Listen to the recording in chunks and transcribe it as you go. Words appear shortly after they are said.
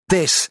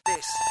This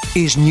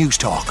is News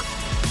Talk.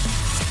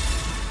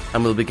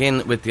 And we'll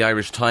begin with the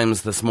Irish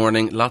Times this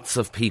morning. Lots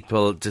of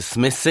people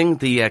dismissing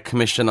the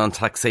Commission on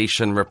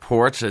Taxation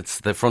report.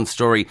 It's the front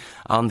story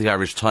on the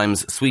Irish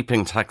Times.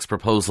 Sweeping tax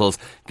proposals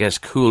get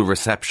cool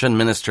reception.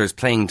 Ministers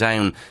playing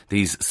down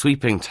these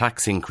sweeping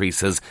tax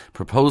increases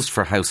proposed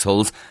for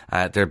households.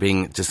 They're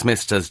being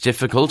dismissed as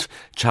difficult,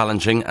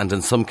 challenging and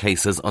in some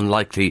cases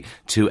unlikely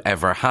to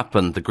ever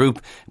happen. The group,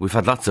 we've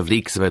had lots of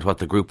leaks about what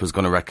the group was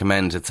going to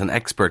recommend. It's an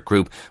expert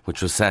group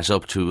which was set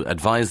up to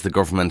advise the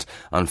government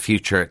on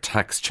future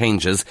tax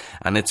changes,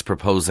 and it's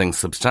proposing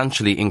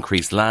substantially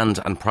increased land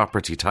and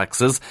property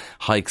taxes,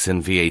 hikes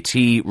in VAT,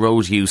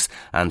 road use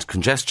and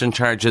congestion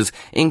charges,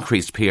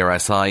 increased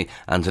PRSI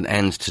and an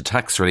end to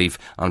tax relief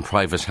on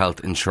private health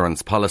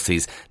insurance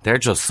policies. They're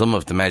just some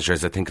of the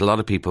measures. I think a lot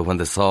of people, when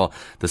they saw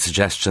the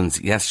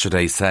suggestions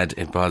yesterday, said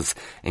it was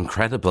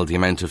incredible the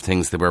amount of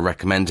things they were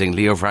recommending.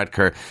 Leo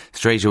Varadkar,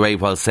 straight away,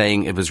 while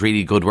saying it was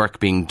really good work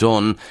being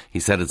done, he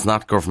said it's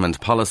not government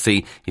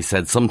policy. He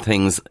said some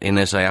things in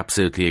it I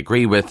absolutely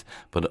agree with,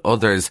 but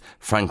others,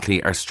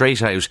 frankly, are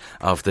straight out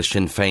of the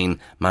Sinn Féin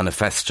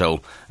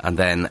manifesto. And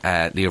then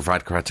Leo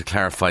Varadkar had to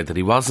clarify that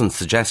he wasn't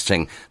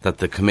suggesting that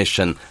the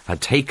Commission had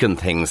taken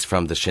things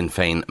from the Sinn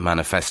Féin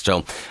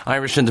manifesto.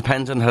 Irish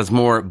Independent has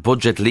more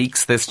budget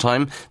leaks this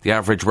time. The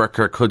average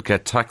worker could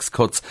get tax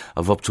cuts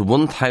of up to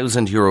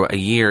 €1,000 a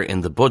year in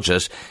the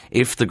budget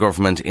if the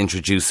government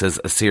introduces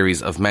a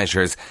series of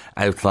measures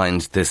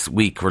outlined this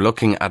week. We're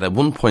looking at a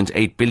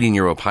 €1.8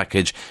 billion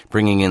package,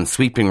 bringing in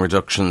sweeping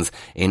reductions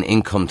in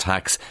income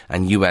tax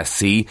and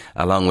USC,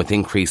 along with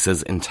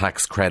increases in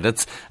tax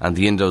credits. And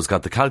the Indo's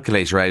got the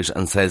calculator out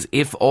and says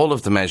if all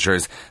of the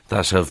measures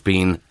that have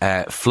been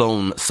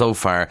flown so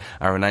far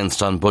are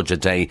announced on budget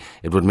day,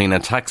 it would mean a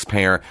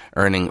taxpayer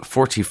earning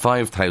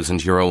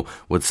 €45,000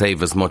 would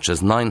save as much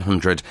as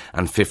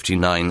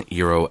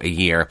 €959 a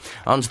year.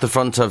 On to the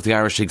front of the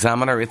Irish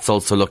Examiner, it's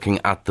also looking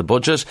at the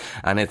budget,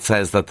 and it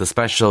says that the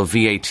special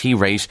VAT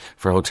rate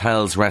for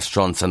hotels,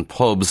 restaurants and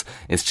pubs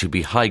is to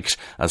be hiked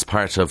as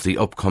part of the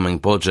upcoming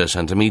budget.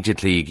 And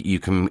immediately you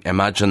can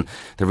imagine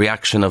the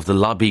reaction of the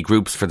lobby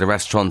groups for the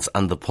restaurants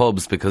and the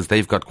pubs, because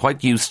they've got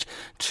quite used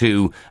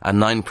to a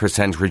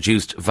 9%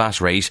 reduced VAT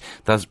rate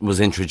that was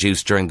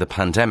introduced during the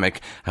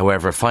pandemic.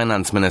 However,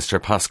 Finance Minister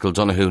Paschal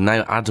Donohoe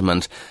now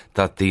adamant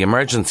that the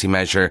emergency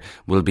measure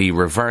will be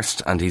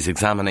reversed, and he's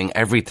examining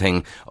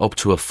everything up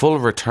to a full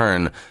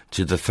return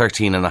to the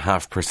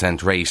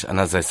 13.5% rate. And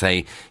as I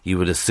say, you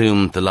would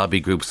assume the lobby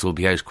groups will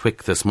be out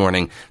quick this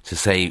morning to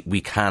say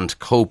we can't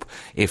cope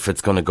if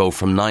it's going to go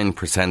from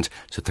 9%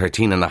 to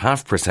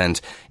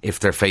 13.5% if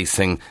they're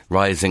facing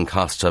rising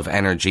cost of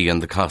energy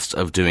and the cost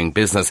of doing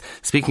business.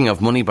 Speaking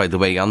of money, by the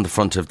way, on the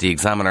front of the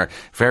Examiner,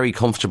 very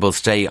comfortable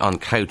stay on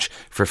couch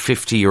for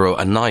 €50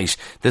 a night.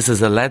 This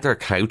is a leather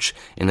couch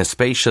in a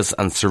spacious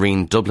and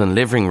serene Dublin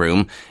living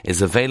room,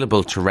 is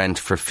available to rent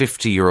for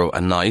 €50 a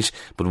night,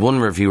 but one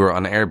reviewer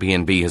on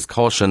Airbnb has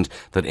cautioned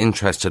that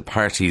interested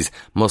parties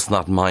must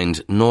not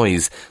mind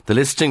noise. The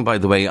listing, by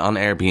the way, on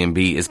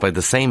Airbnb is by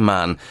the same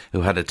man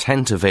who had a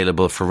tent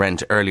available for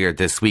rent earlier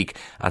this week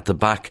at the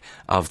back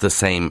of the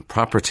same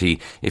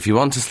property. If you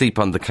want to sleep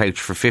on the couch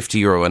for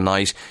 €50 a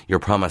night, you're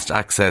promised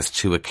access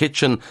to a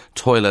kitchen,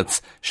 toilets,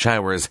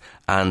 showers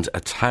and a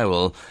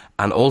towel.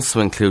 And also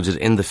included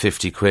in the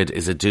 £50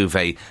 is a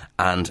duvet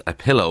and a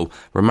pillow.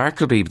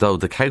 Remarkably, though,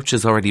 the couch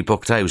is already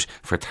booked out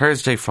for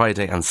Thursday,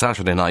 Friday and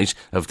Saturday night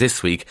of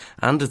this week,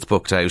 and it's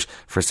booked out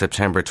for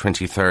September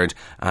 23rd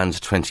and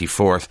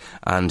 24th.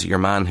 And your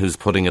man who's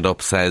putting it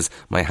up says,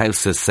 "My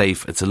house is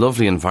safe. It's a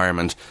lovely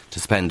environment to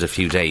spend a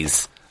few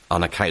days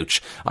on a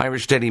couch."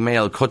 Irish Daily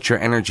Mail, cut your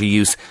energy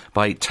use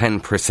by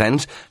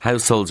 10%.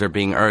 Households are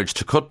being urged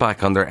to cut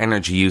back on their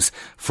energy use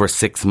for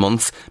 6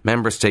 months.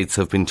 Member states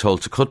have been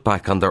told to cut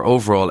back on their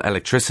overall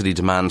electricity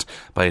demand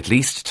by at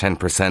least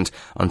 10%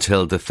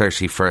 until the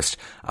 31st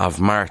of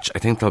March. I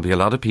think there'll be a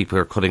lot of people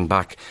who are cutting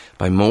back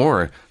by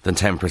more than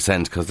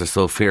 10% because they're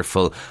so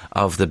fearful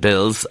of the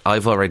bills.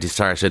 I've already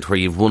started where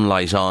you've one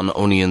light on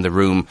only in the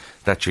room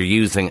that you're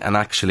using, and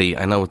actually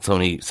I know it's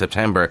only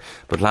September,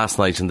 but last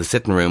night in the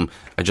sitting room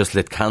I just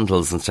lit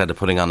candles instead of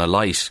putting on a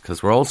light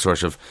because we're all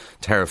sort of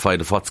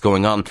terrified of what's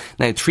going on.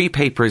 Now, 3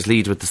 papers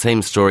lead with the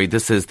same story.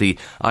 This is the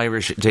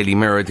Irish Daily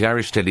Mirror, the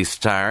Irish Daily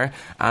Star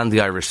and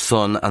the Irish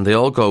Sun, and they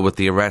all go with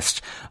the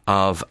arrest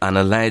of an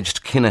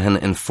alleged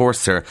Kinahan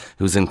enforcer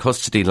who's in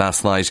custody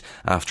last night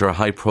after a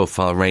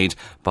high-profile raid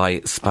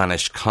by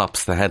Spanish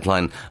cops. The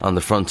headline on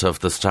the front of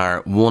the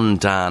Star, "One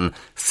Dan,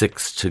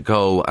 6 to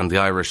go," and the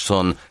Irish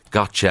Sun,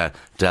 "Gotcha,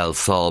 Del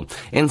Sol."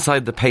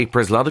 Inside the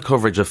papers, a lot of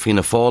coverage of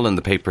Fianna Fáil in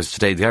the papers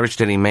today. The Irish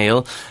Daily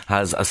Mail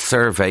has a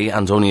survey,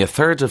 and only a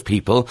third of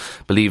people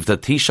believe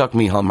that Taoiseach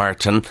Micheál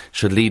Martin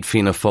should lead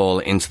Fianna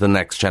Fáil into the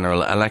next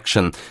general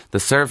election. The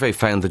survey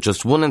found that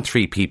just 1 in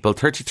 3 people,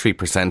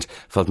 33%,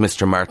 felt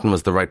Mr Martin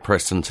was the right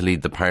person to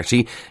lead the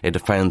party.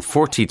 It found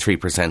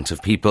 43%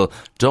 of people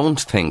don't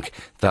think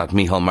that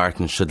Micheál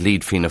Martin should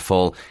lead Fianna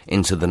Fáil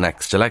into the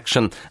next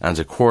election, and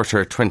a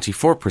quarter,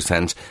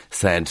 24%,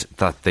 said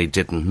that they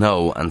didn't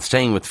know. And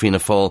staying with Fianna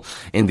Fáil,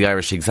 in the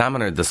Irish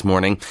Examiner this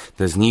morning,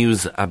 there's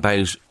news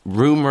about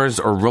rumours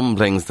or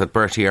rumblings that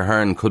Bertie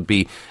Ahern could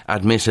be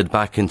admitted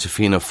back into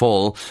Fianna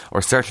Fáil,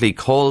 or certainly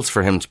calls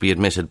for him to be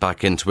admitted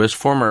back into it.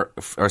 Fianna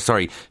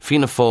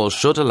Fáil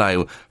should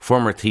allow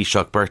former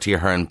Taoiseach Bertie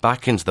Ahern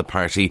back into the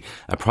party,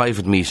 a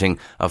private meeting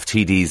of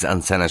TDs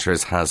and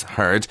senators has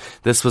heard.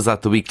 This was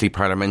at the weekly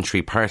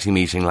parliamentary party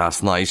meeting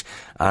last night,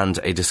 and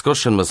a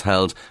discussion was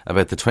held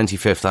about the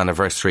 25th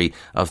anniversary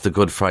of the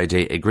Good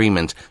Friday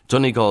Agreement.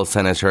 Donegal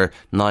Senator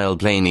Niall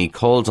Blaney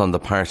called on the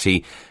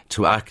party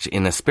to act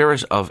in a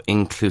spirit of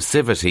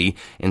inclusivity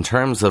in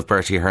terms of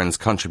Bertie Ahern's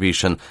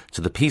contribution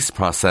to the peace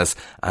process,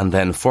 and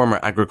then former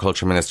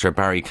Agriculture Minister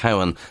Barry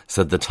Cowan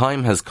said the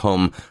time has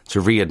come to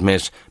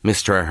readmit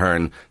Mr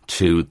Ahern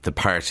to the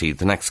party.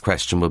 The next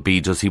question will be,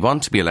 does he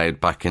want to be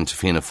allowed back into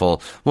Fianna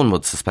Fáil? One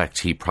would suspect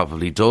he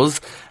probably does.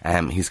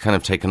 He's kind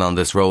of taken on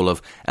this role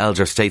of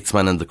elder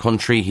statesman in the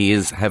country. He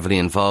is heavily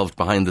involved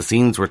behind the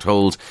scenes, we're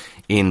told,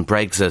 in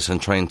Brexit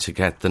and trying to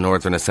get the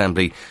Northern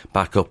Assembly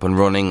back up and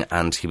running,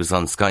 and he was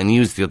on Sky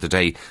News the other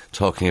day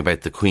talking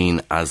about the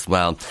Queen as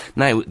well.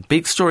 Now,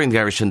 big story in the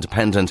Irish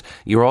Independent.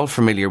 You're all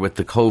familiar with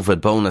the COVID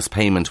bonus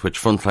payment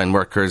which frontline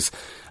workers,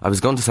 I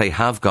was going to say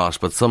have got,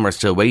 but some are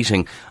still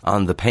waiting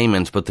on the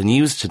payment. But the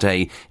news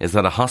today is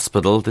that a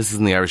hospital, this is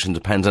in the Irish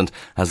Independent,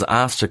 has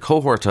asked a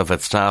cohort of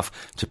its staff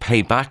to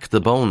pay back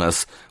the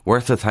bonus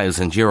worth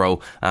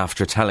 €1,000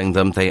 after telling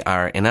them they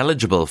are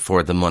ineligible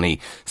for the money.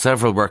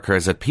 Several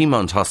workers at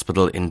Piedmont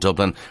Hospital in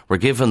Dublin were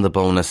given the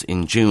bonus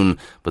in June,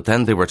 but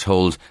then they were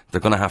told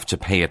they're going to have to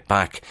pay it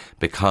back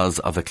because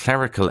of a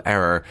clerical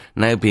error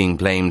now being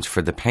blamed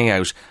for the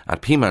payout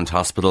at Piedmont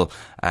Hospital.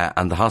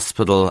 And the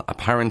hospital,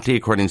 apparently,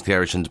 according to the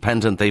Irish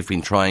Independent, they've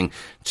been trying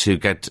to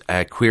get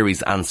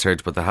queries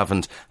answered, but they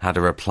haven't had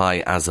a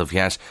reply as of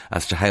yet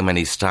as to how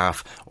many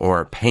staff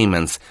or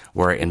payments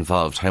were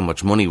involved, how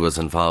much money was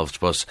involved.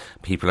 But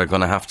people are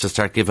going to have to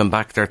start giving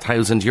back their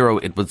 €1,000,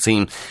 it would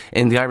seem.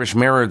 In the Irish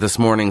Mirror this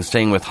morning,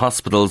 staying with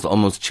hospitals,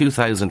 almost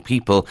 2,000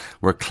 people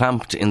were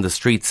clamped in the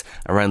streets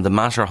around the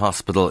Mater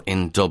Hospital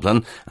in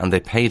Dublin, and they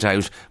paid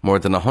out more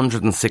than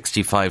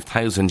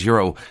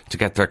 €165,000 to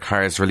get their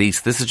cars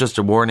released. This is just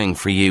a warning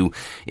for you.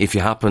 If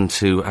you happen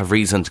to have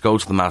reason to go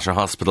to the Mater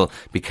Hospital,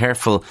 be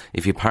careful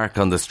if you park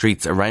on the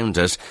streets around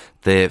it.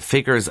 The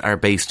figures are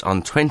based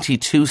on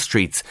 22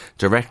 streets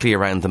directly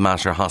around the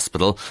Mater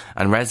Hospital,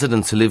 and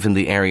residents who live in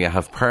the area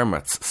have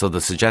permits. So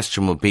the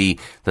suggestion would be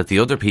that the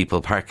other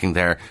people parking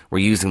there were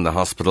using the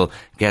hospital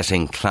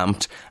getting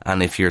clamped.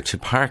 And if you're to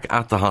park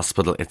at the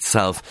hospital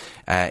itself,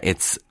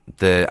 it's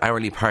the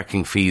hourly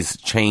parking fees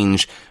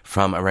change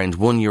from around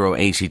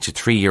 €1.80 to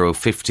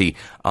 €3.50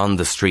 on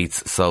the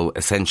streets. So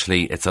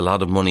essentially it's a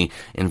lot of money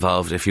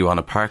involved if you want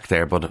to park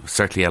there, but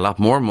certainly a lot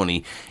more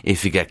money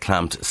if you get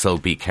clamped, so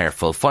be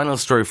careful. Final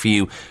story for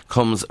you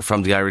comes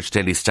from the Irish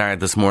Daily Star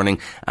this morning,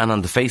 and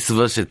on the face of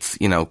it, it's,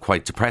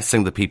 quite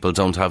depressing that people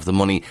don't have the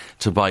money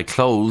to buy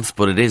clothes,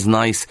 but it is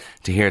nice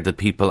to hear that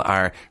people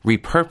are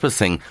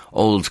repurposing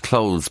old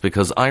clothes,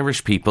 because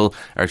Irish people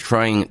are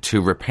trying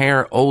to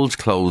repair old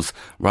clothes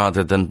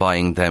rather than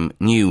buying them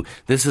new.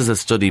 This is a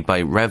study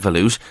by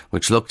Revolut,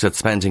 which looked at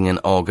spending in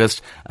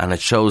August, and it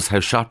shows how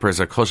shoppers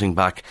are cutting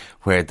back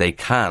where they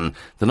can.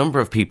 The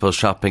number of people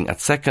shopping at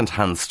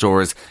second-hand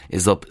stores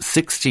is up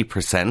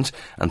 60%,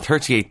 and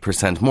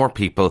 38% more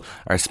people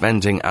are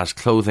spending at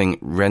clothing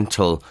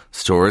rental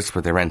stores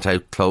where they rent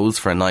out clothes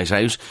for a night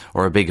out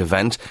or a big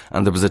event,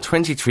 and there was a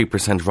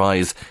 23%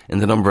 rise in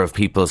the number of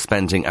people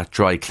spending at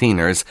dry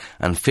cleaners,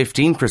 and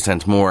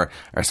 15% more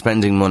are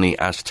spending money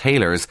at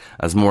tailors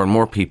as more and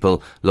more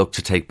people look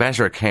to take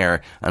better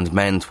care and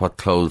mend what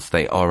clothes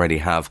they already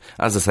have.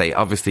 As I say,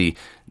 obviously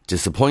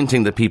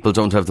disappointing that people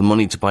don't have the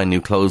money to buy new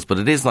clothes, but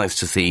it is nice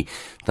to see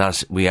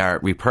that we are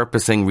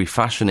repurposing,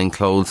 refashioning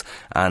clothes,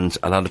 and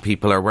a lot of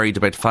people are worried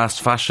about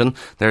fast fashion.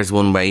 There's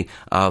one way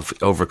of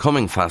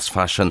overcoming fast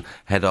fashion: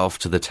 head off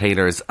to the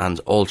tailors and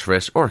alter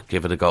it, or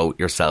give it a go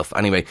yourself.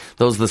 Anyway,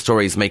 those are the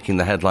stories making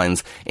the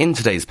headlines in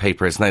today's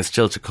papers. Now,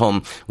 still to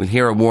come, we'll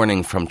hear a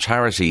warning from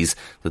charities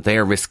that they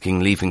are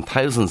risking leaving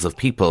thousands of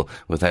people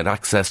without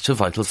access to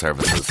vital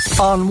services.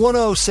 On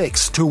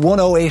 106 to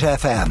 108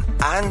 FM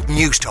and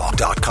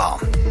Newstalk.com.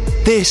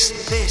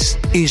 This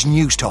is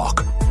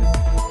Newstalk.